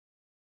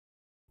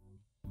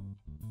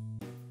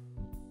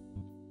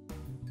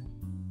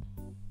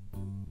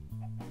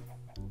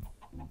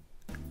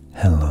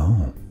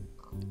Hello,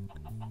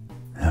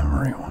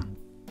 everyone,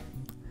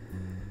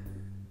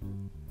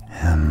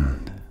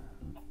 and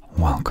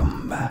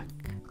welcome back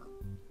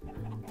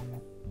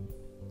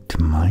to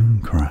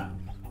Minecraft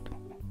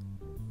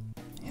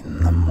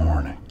in the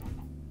morning.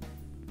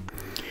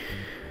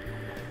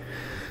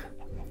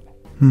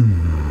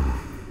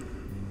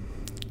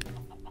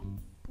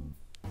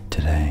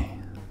 Today,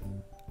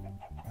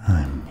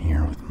 I'm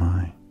here with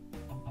my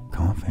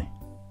coffee.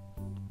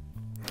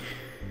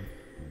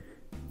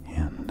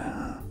 And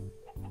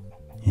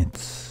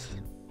it's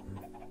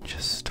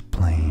just a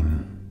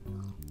plain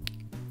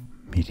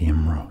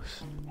medium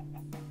roast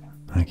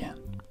again.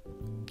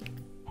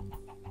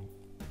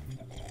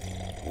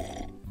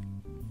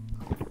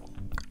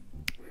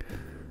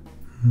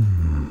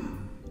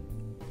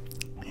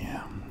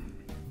 Yeah.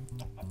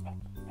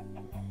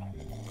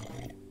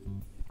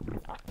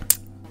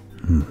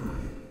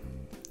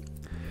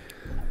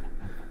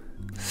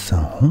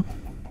 So,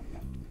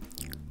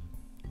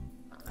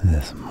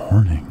 this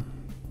morning,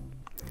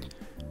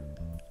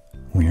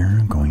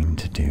 we're going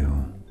to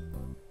do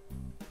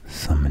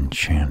some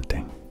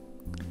enchanting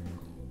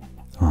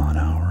on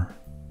our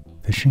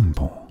fishing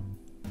pole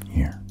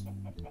here.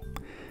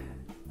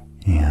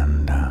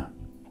 And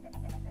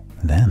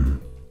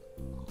then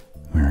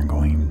we're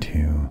going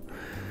to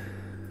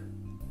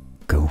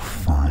go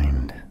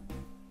find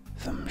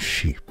some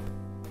sheep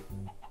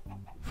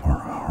for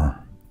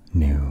our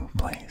new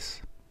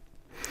place.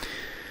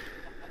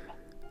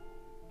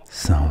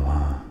 So,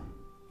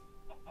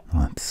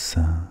 let's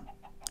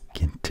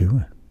get to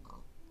it,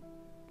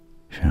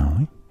 shall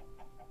we?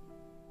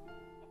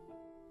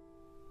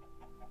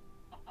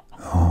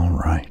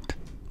 Alright.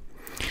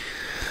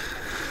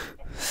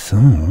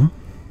 So,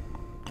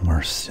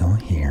 we're still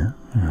here,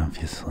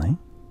 obviously,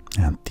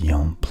 at the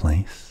old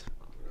place,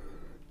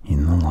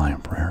 in the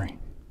library,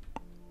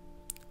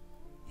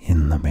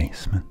 in the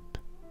basement.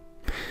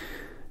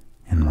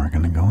 And we're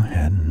gonna go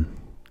ahead and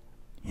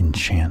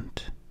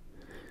enchant.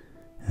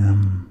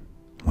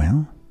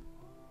 Well,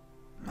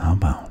 how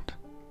about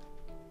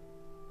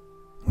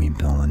we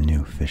build a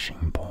new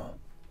fishing pole?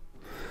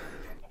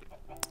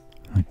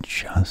 I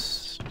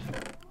just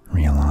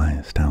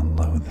realized how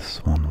low this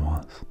one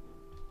was.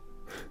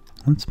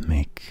 Let's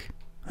make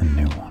a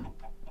new one,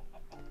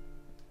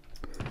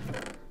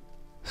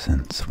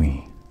 since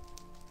we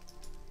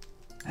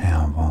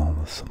have all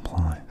the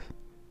supplies.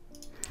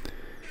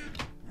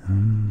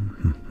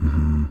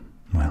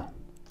 Well,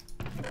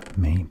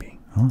 maybe.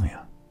 Oh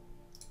yeah.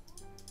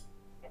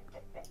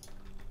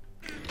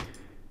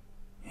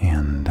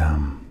 And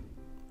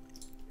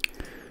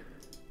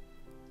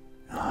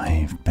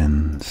I've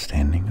been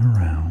standing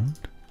around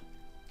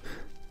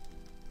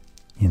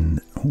in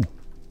the,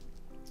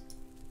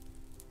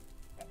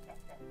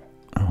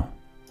 I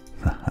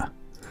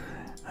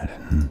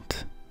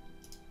didn't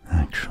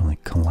actually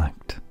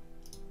collect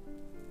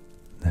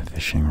the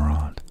fishing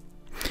rod.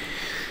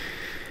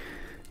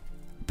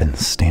 Been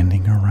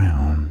standing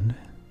around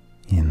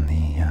in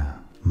the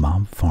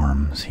mob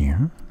farms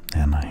here,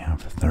 and I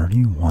have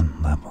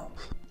 31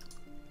 levels.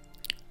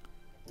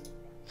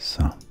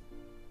 So,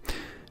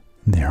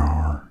 there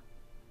are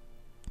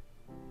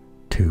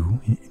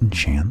 2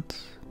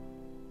 enchants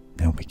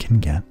that we can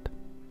get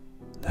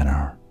that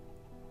are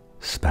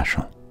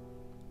special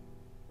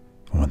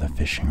for the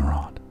fishing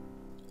rod.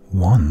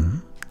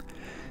 One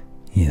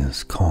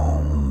is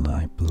called,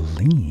 I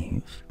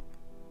believe,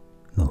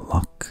 the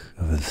Luck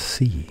of the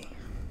Sea,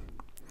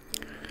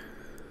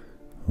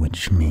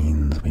 which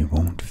means we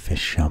won't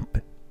fish up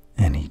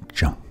any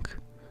junk.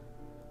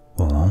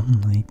 We'll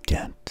only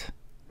get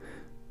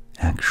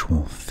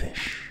actual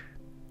fish.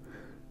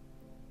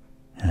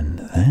 And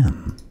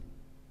then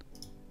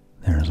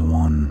there's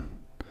one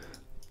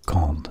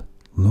called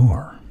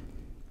Lure,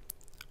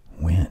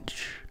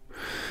 which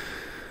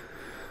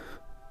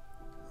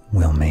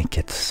will make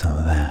it so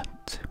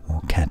that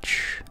we'll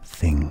catch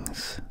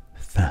things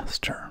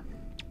faster.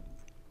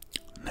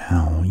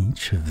 Now,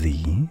 each of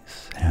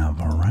these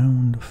have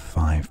around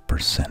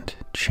 5%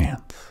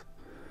 chance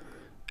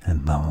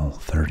at level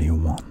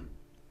 31.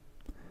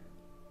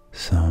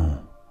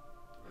 So,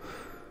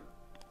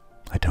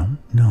 I don't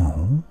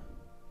know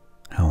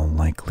how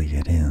likely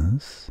it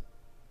is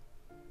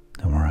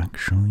that we're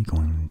actually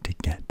going to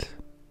get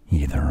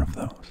either of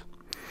those.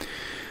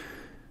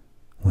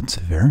 What's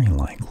very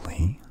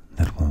likely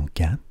that we'll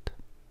get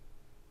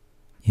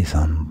is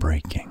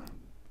unbreaking,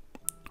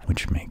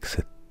 which makes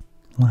it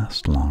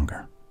last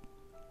longer,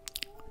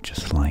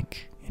 just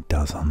like it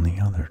does on the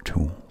other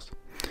tools.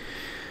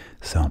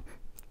 So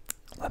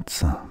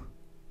let's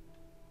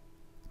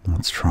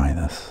try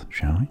this,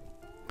 shall we?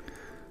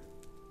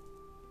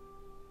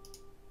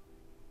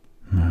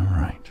 All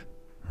right,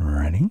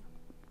 ready?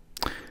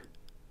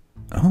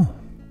 Oh,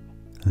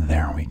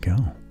 there we go.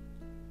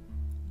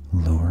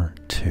 Lure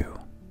 2.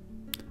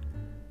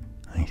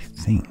 I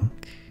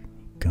think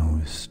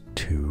goes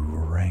to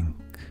rank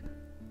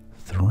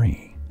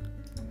 3.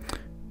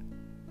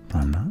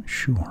 I'm not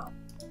sure.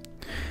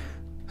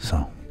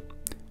 So,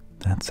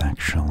 that's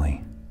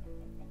actually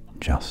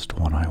just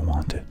what I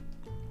wanted.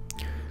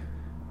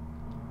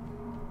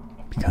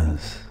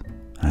 Because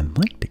I'd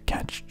like to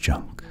catch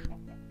junk,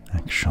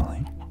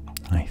 actually.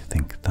 I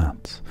think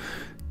that's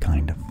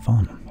kind of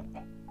fun.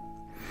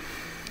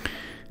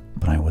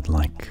 But I would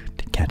like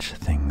to catch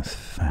things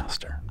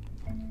faster.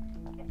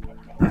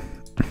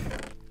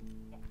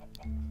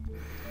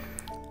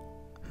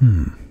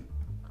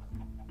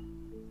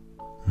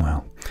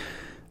 Well,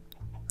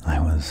 I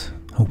was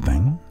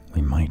hoping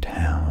we might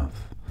have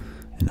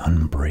an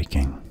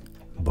unbreaking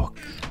book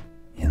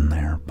in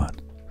there,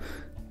 but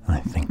I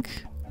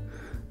think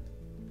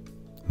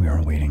we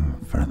were waiting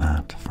for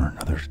that for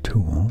another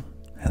tool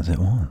as it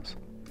was.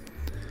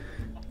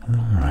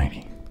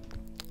 Alrighty.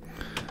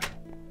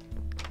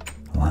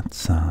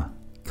 Let's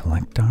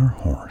collect our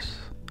horse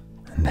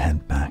and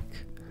head back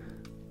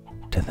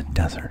to the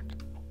desert.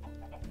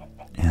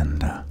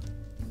 And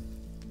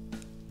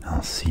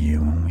I'll see you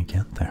when we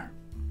get there.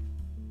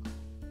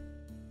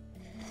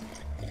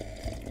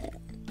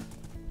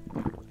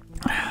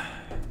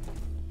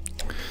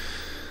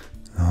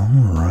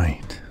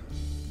 Alright.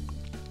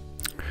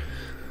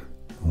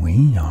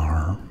 We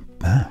are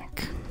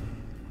back.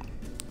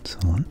 So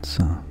let's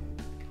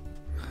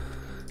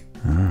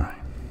alright.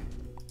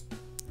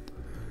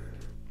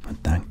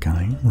 Put that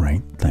guy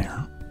right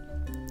there.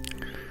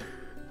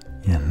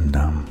 And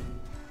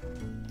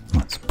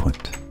let's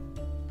put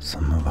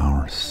some of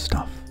our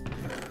stuff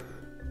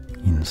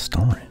in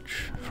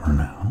storage for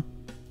now.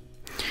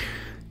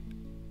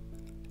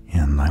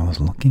 And I was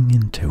looking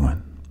into it.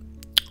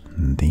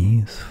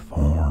 These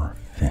 4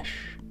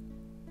 fish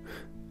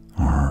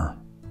are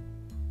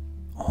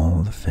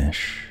all the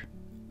fish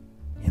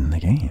in the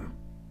game.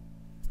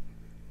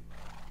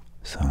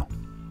 So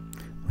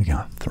we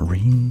got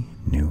 3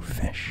 new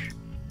fish,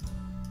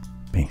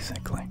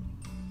 basically.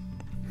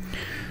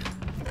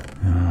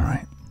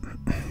 Alright.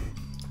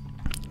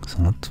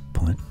 So let's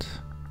put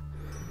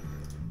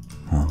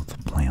all the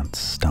plant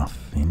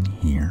stuff in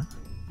here.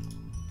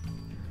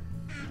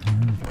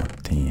 And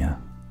put the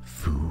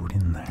food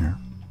in there.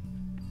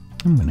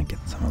 I'm gonna get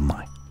some of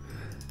my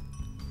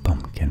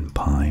pumpkin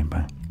pie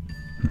back.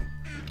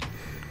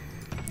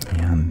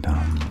 And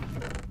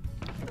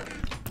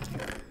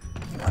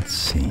let's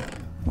see,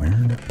 where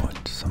to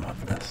put some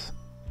of this.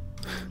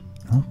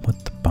 I'll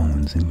put the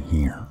bones in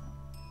here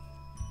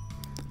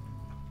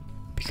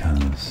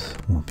because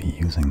we'll be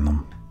using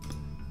them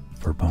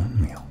for bone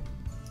meal.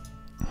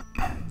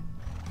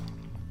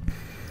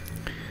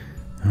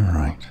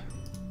 Alright.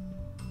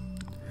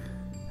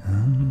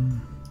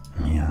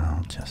 Yeah,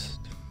 I'll just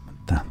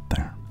put that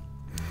there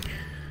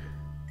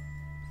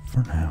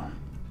for now.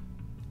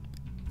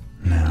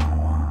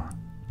 Now,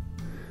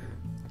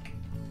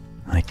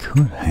 I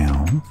could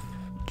have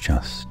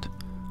just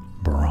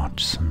brought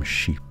some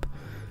sheep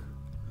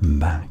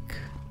back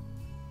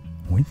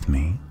with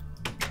me,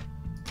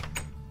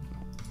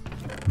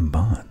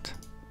 but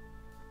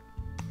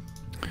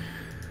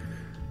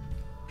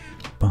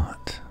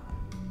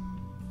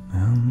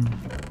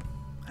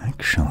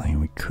actually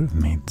we could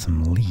have made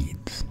some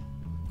leads.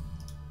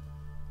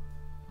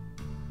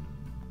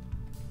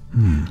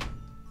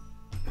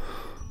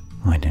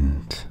 I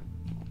didn't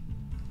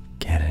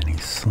get any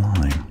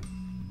slime.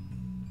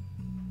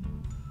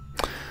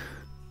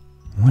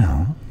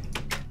 Well,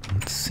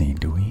 let's see,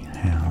 do we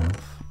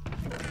have...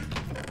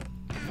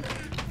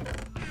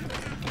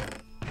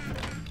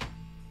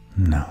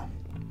 No,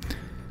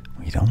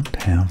 we don't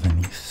have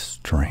any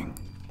string.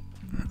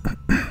 But,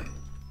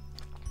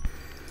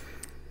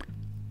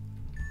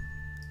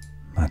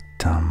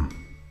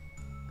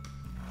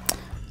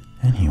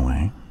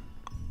 anyway,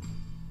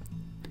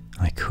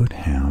 I could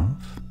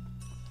have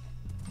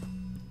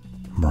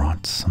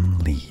brought some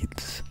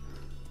leads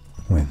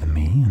with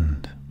me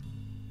and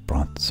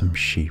brought some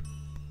sheep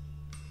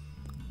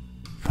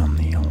from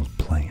the old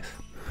place,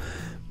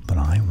 but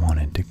I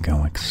wanted to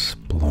go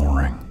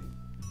exploring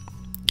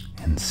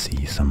and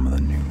see some of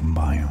the new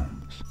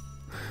biomes.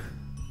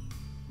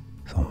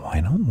 So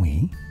why don't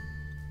we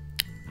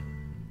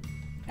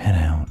head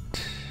out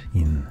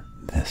in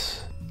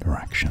this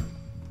direction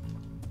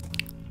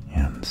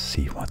and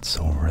see what's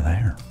over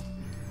there.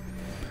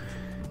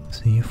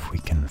 See if we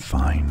can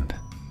find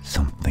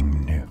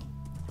something new.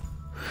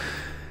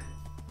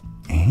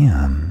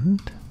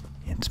 And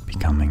it's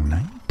becoming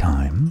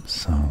nighttime,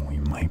 so we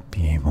might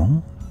be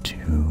able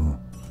to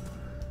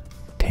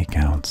take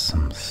out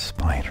some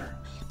spiders.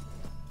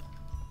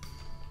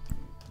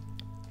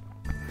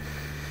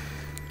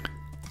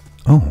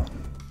 Oh,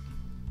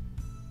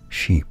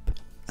 sheep.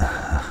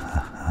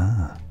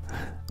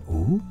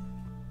 Ooh,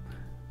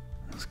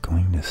 I was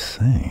going to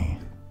say,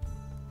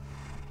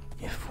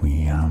 if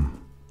we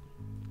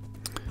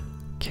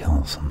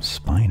kill some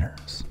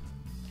spiders,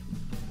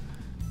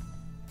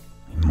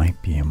 we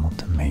might be able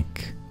to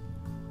make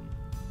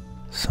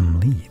some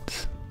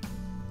leads.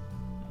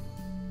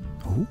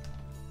 Oh,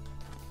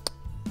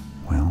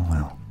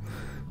 well.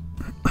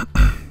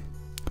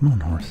 Come on,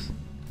 horse.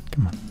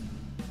 Come on.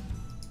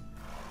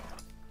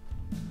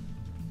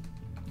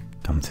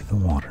 Come through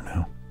the water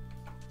now.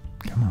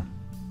 Come on.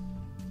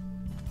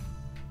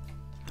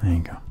 There you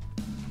go.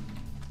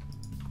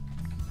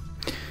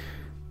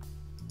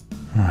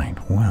 Alright,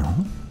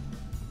 well,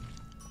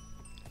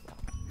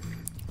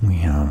 we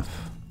have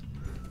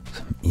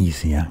some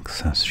easy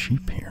access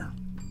sheep here.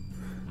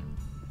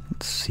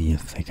 Let's see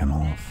if they can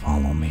all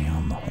follow me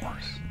on the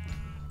horse.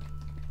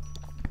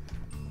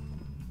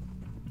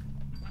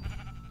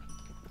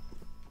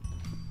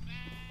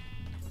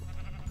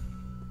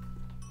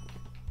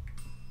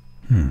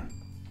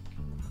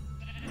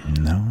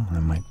 No, I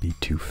might be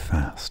too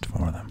fast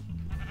for them.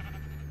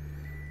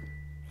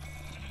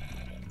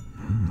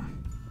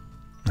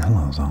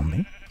 Hello,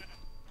 zombie.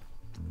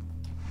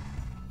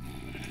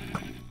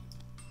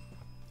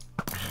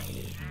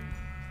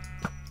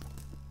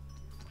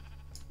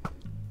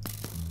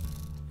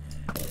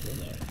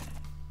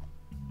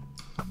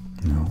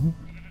 No.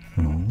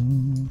 Oh.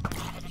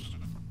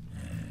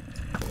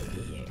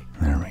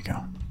 There we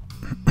go.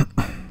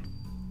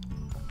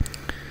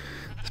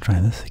 Let's try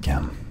this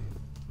again.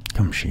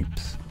 Come,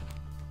 sheeps.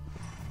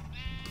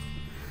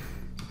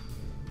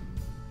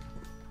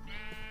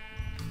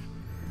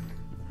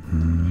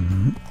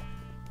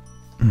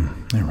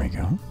 There we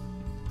go.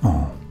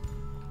 Oh,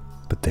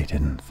 but they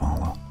didn't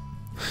follow.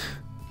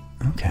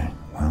 Okay,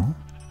 well,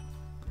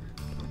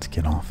 let's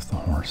get off the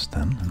horse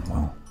then, and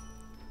we'll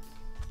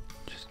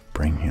just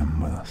bring him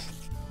with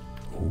us.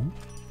 Oh.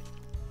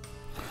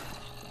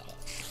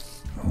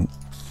 Oh.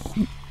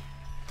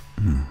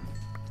 Oh.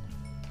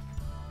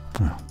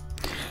 Well,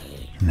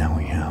 now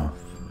we have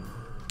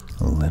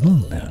a little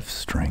bit of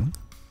string,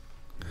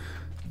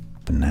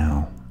 but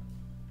now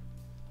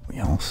we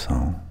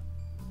also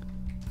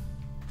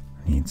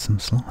need some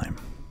slime,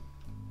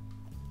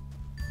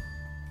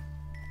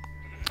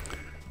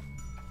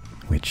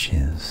 which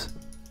is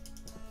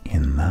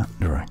in that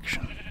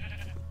direction.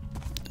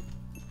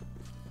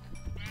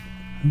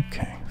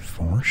 Okay,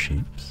 4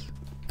 sheeps.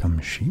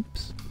 Come,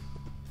 sheeps.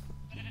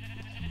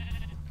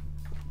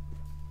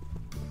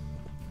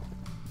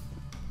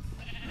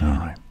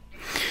 Alright.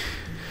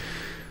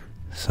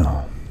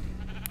 So,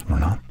 we're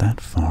not that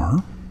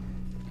far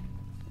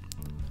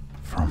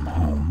from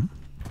home,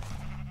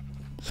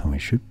 so we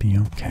should be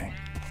okay.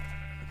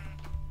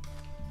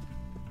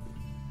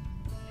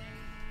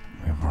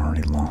 We've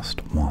already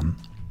lost 1.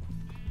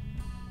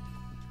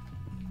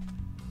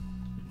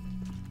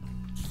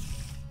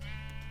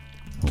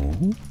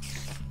 Oh.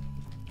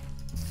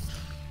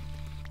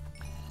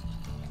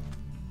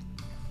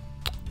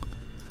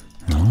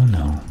 Oh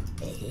no.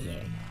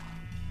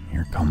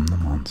 Here come the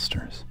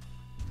monsters.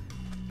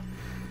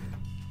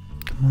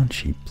 Come on,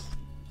 sheeps.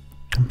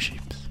 Come,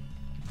 sheeps.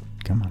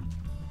 Come on.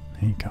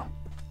 There you go.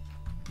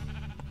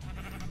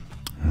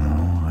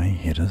 Oh, I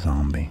hit a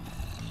zombie.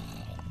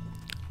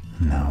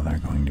 Now they're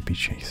going to be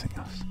chasing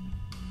us.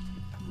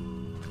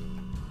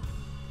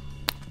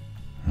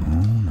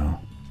 Oh no.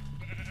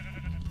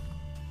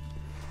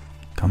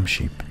 Come,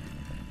 sheep.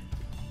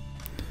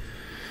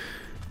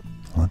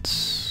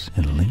 Let's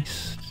at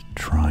least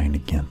try to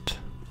get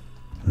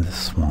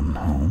this one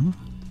home.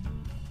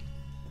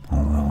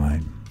 Although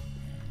I'm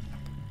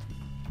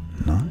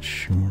not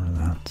sure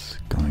that's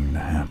going to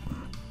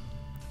happen.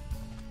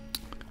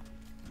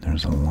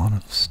 There's a lot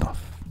of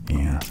stuff.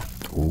 Yeah.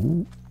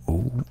 Oh,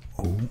 oh,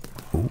 oh,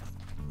 oh,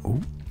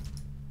 oh.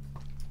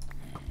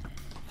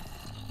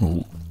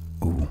 Oh,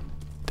 oh.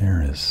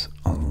 There is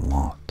a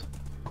lot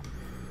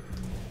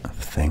of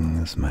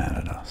things mad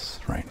at us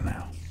right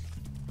now.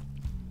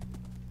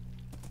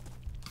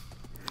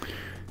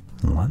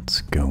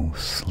 Let's go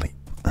sleep.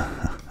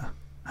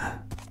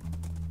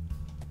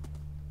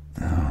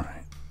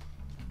 Alright.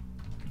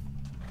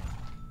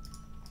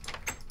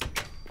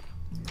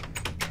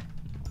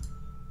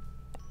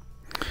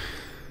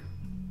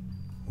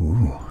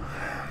 Ooh.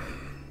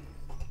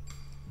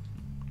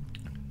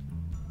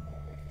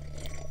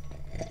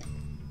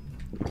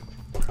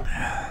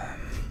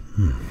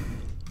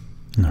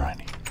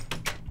 Alrighty.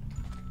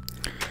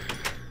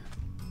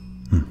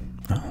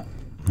 Oh,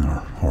 our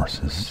horse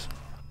is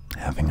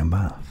having a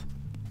bath.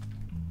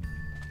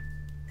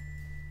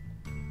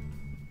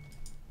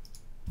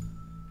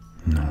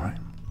 Alright,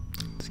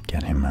 let's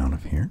get him out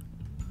of here.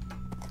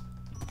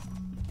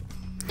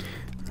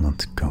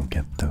 Let's go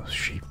get those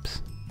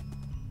sheeps.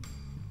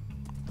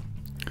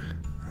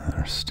 There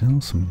are still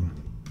some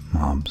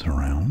mobs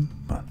around,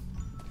 but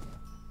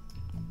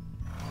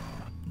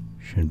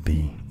should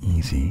be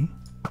easy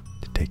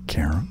to take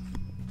care of.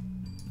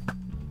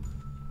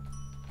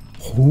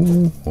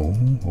 Oh, oh,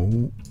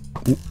 oh,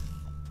 oh.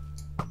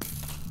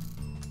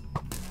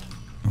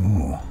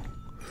 Oh.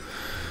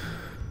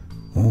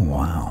 Oh,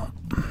 wow.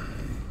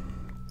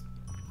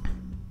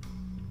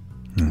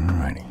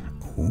 Alrighty.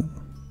 Oh.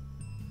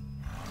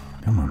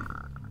 Come on.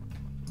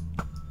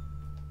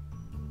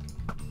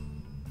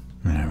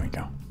 There we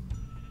go.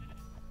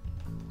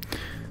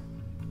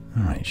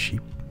 Alright,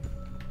 sheep.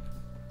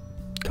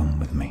 Come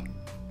with me.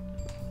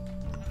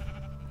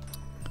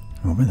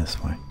 Over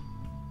this way.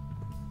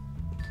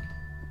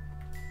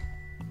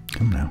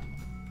 Come now.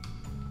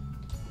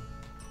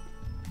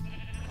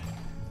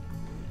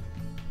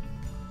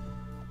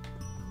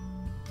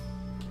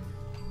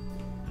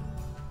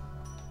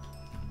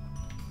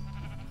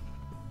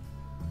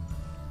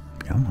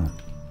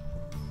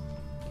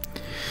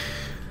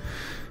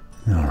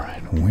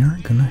 Alright, we're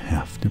gonna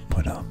have to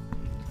put up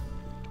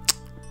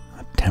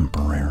a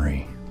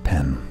temporary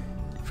pen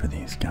for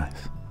these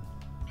guys.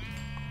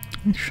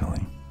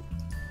 Actually,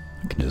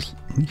 I can just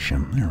leash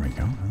him. There we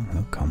go.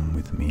 He'll come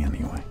with me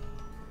anyway.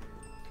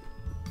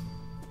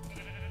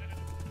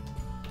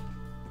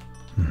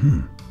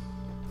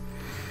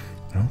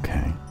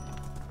 Okay.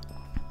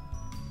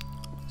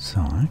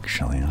 So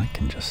actually, I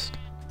can just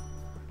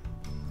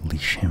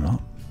leash him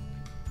up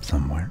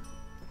somewhere.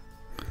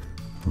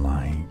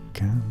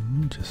 Like,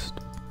 just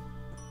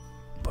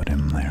put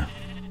him there.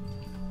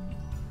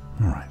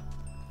 Alright.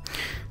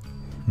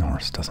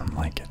 Norris doesn't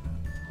like it.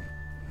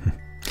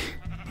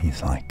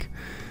 He's like,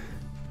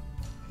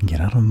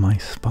 get out of my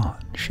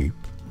spot, sheep.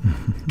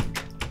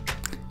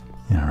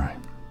 Alright.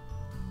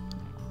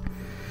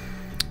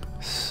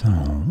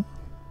 So,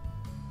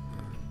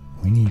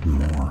 we need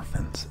more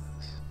fences.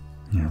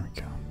 There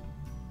we go.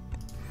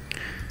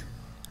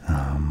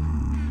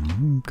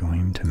 I'm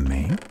going to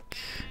make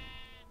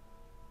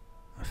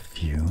a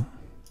few.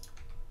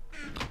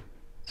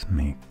 Let's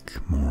make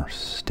more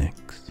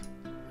sticks.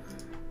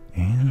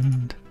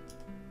 And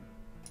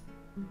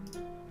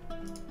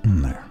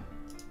there.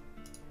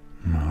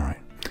 Alright.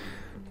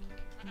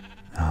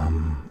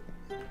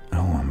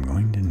 Oh, I'm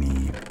going to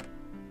need...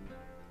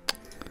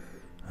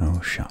 Oh,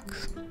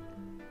 shucks.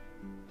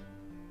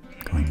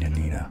 Going to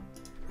need a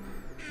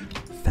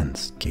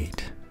fence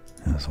gate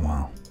as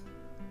well.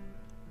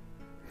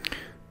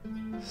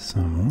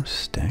 Some more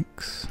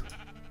sticks.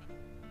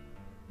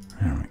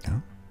 There we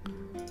go.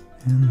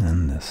 And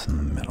then this in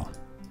the middle.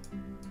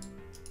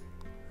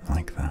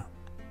 Like that.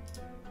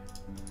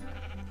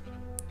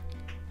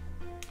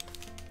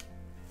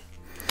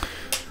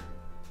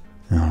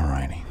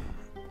 Alrighty.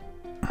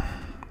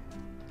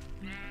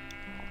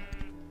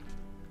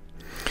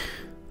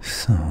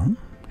 So,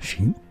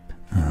 sheep,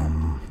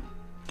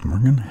 we're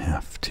gonna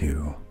have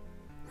to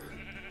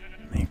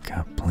make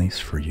a place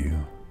for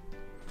you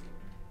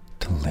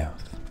to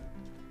live.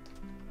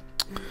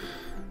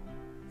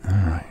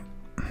 Alright.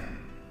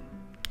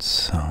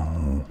 So,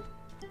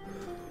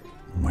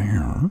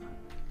 where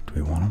do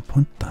we want to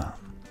put that?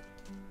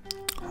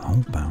 How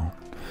about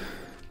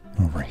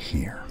over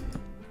here?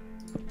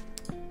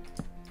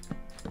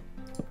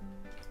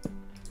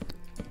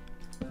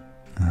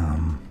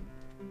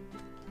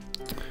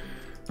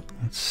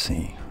 Let's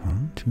see.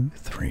 1, 2,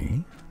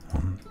 3.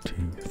 1,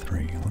 2,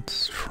 3.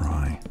 Let's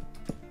try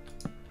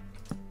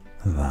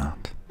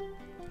that.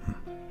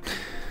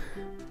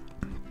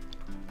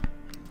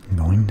 I'm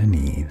going to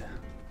need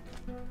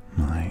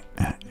my...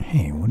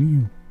 Hey, what are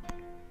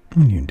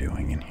you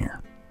doing in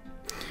here?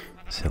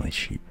 Silly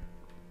sheep.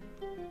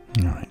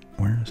 Alright,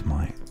 where's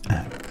my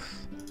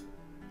axe?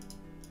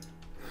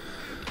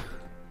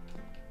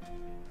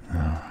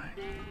 Alright.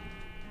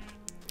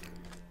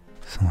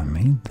 So I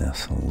made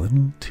this a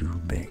little too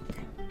big.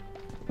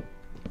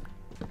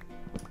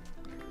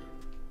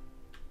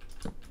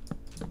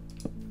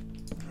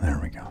 There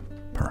we go.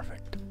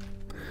 Perfect.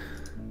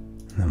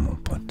 And then we'll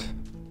put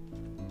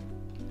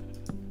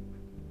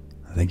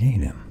the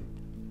gate in.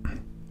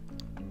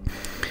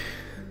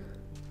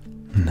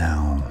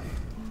 Now,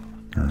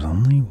 there's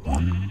only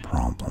one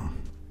problem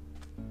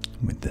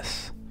with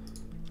this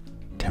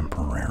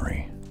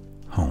temporary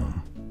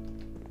home.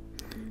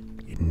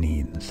 It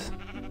needs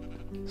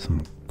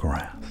some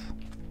grass.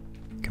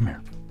 Come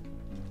here.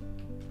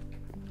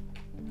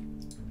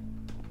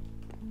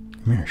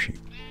 Come here, sheep.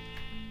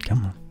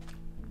 Come on.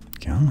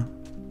 Come on.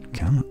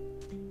 Come on.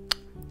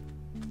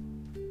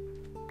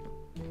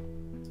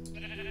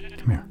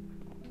 Come here.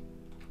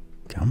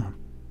 Come on.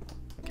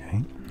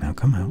 Okay, now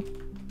come out.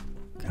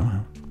 Come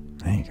out.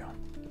 There you go.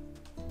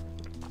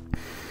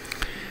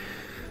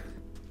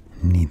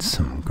 Needs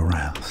some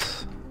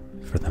grass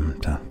for them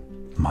to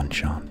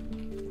munch on.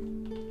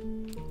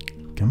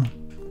 Come on.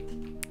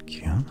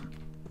 Come on.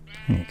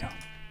 There you go.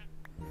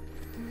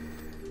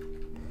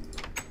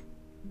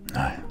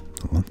 Alright,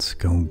 let's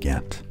go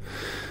get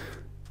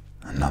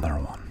another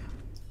one.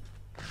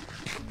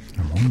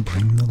 And we'll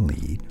bring the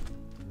lead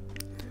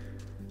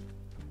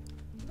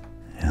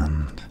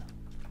and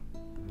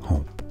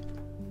hope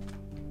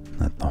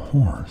that the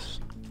horse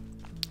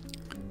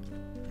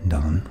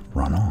doesn't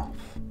run off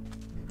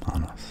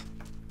on us.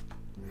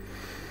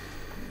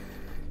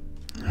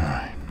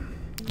 Alright,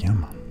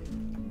 come on.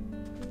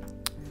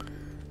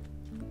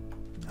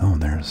 Oh,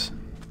 there's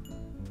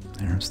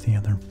the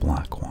other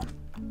black one.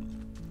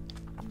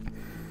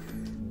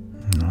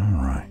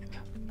 Alright.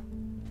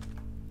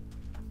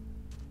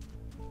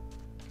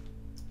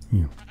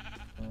 You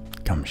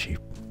come, sheep.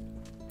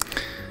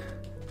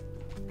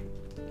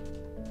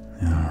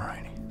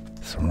 Alrighty.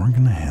 So we're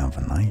gonna have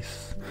a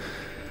nice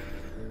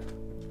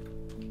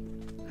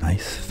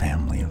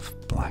family of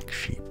black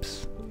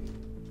sheeps.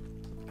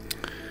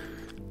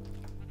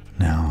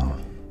 Now,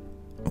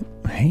 oh,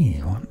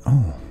 hey, what?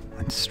 Oh,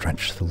 I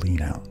stretched the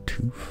lead out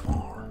too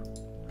far.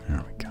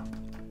 There we go.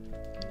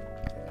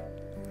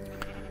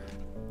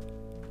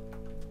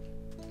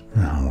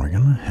 Now we're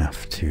gonna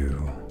have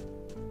to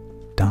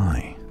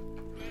dye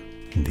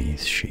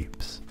these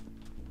sheeps.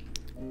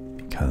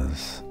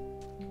 because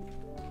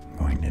I'm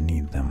going to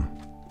need them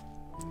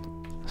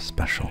a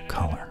special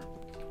color.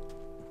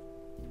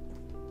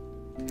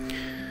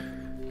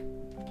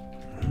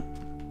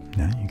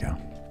 Down you go.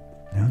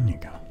 Down you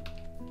go.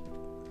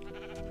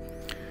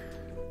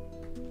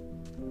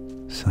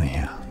 So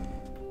yeah.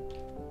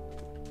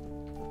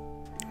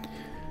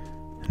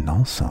 And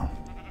also,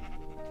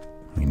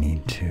 we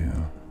need to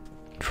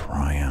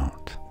try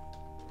out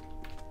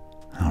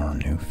our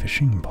new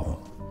fishing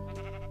pole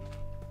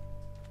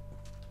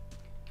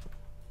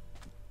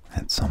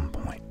at some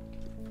point.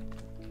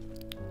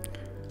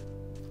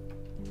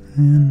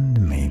 And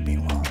maybe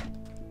we'll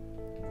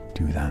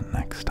do that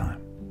next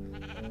time.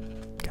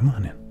 Come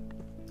on in.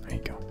 There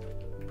you go.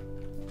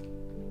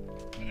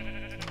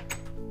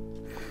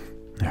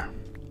 There.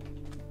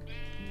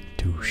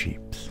 2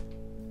 sheeps.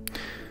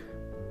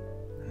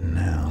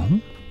 Now,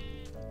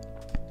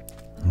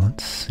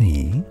 let's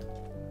see.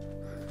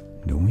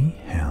 Do we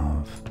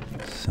have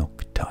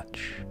Silk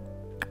Touch?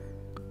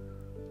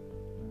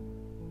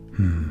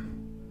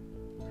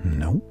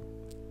 Nope.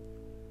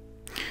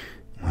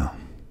 Well,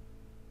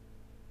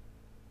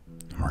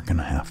 we're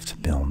gonna have to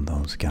build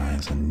those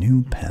guys a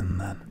new pen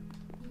then.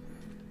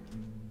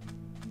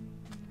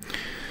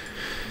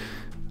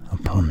 A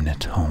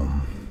permanent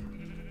home.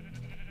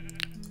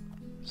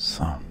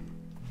 So,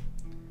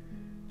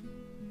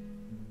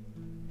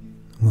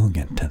 we'll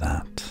get to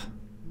that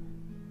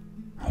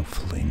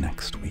hopefully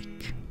next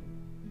week.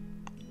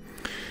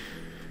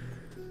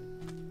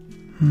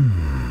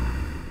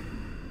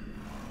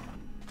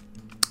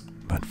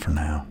 But for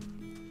now,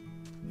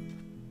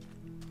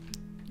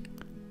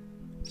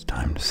 it's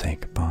time to say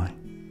goodbye.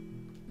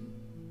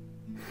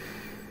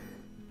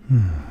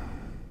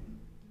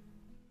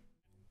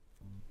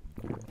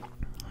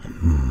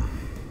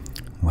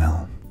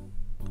 Well,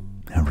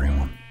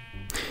 everyone,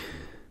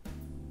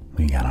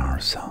 we got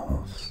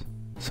ourselves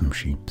some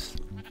sheeps.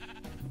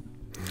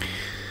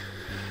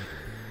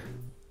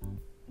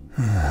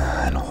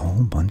 And a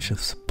whole bunch of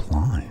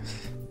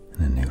supplies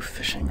and a new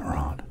fishing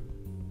rod.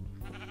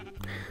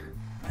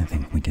 I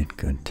think we did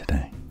good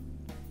today.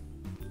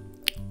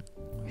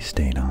 We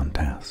stayed on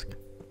task.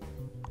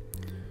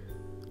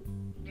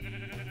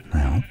 I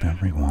hope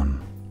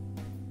everyone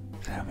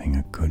is having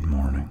a good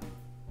morning.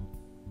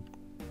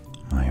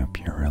 I hope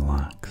you're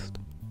relaxed.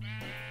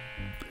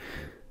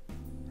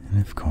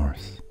 And of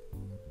course,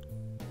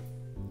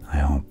 I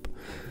hope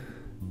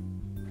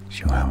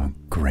you have a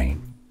great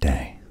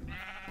day.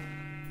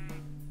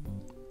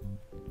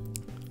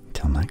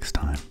 Till next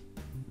time.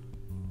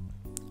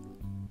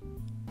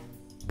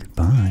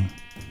 Goodbye.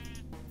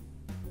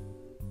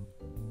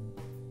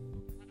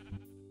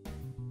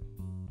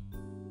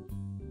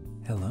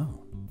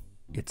 Hello,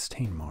 it's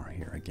TainMarr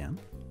here again.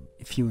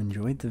 If you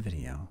enjoyed the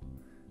video,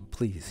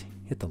 please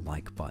hit the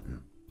like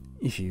button.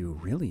 If you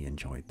really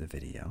enjoyed the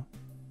video,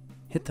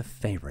 hit the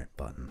favorite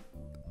button.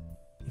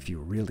 If you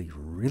really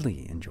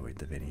enjoyed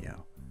the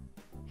video,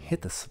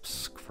 hit the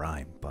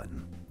subscribe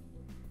button.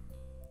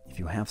 If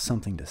you have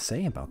something to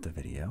say about the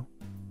video,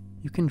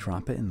 you can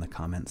drop it in the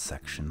comments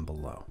section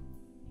below.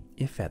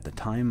 If at the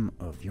time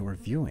of your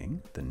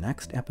viewing, the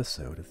next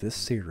episode of this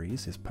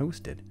series is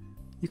posted,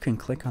 you can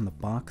click on the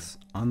box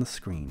on the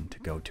screen to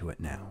go to it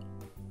now.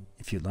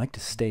 If you'd like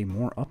to stay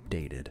more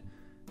updated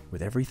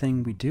with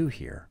everything we do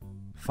here,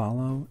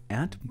 follow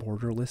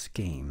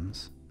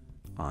 @BorderlessGames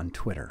on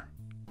Twitter.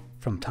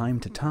 From time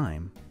to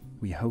time,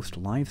 we host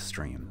live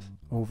streams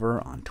over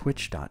on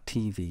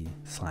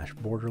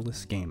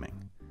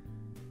twitch.tv/borderlessgaming,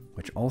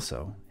 which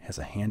also has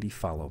a handy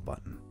follow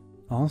button.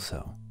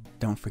 Also,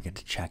 don't forget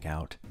to check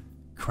out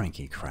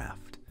Cranky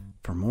Craft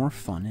for more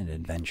fun and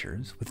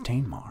adventures with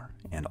TainMarr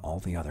and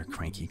all the other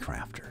cranky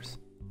crafters.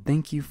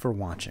 Thank you for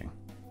watching,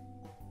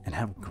 and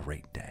have a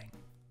great day.